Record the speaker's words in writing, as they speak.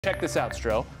Check this out,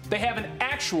 Stro. They have an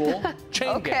actual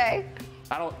chain game.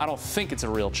 I don't think it's a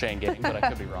real chain game, but I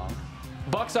could be wrong.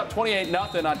 Bucks up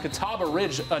 28-0 on Catawba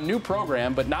Ridge, a new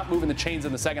program, but not moving the chains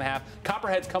in the second half.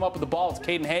 Copperheads come up with the ball. It's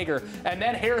Caden Hager. And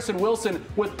then Harrison Wilson,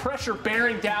 with pressure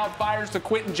bearing down, fires to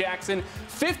Quentin Jackson.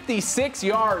 56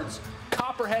 yards.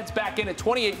 Copperheads back in at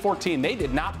 28-14. They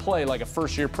did not play like a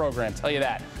first-year program, tell you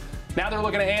that. Now they're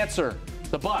looking to answer.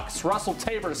 The Bucks, Russell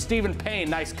Tabor, Stephen Payne.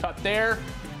 Nice cut there.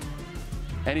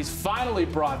 And he's finally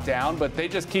brought down, but they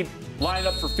just keep lining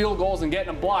up for field goals and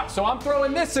getting them blocked. So I'm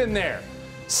throwing this in there.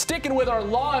 Sticking with our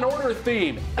Law and Order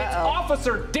theme. It's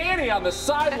Officer Danny on the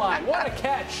sideline. What a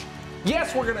catch.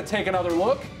 Yes, we're going to take another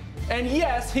look. And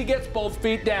yes, he gets both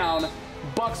feet down.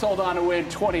 Bucks hold on to win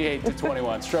 28-21.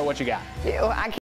 Stro, what you got?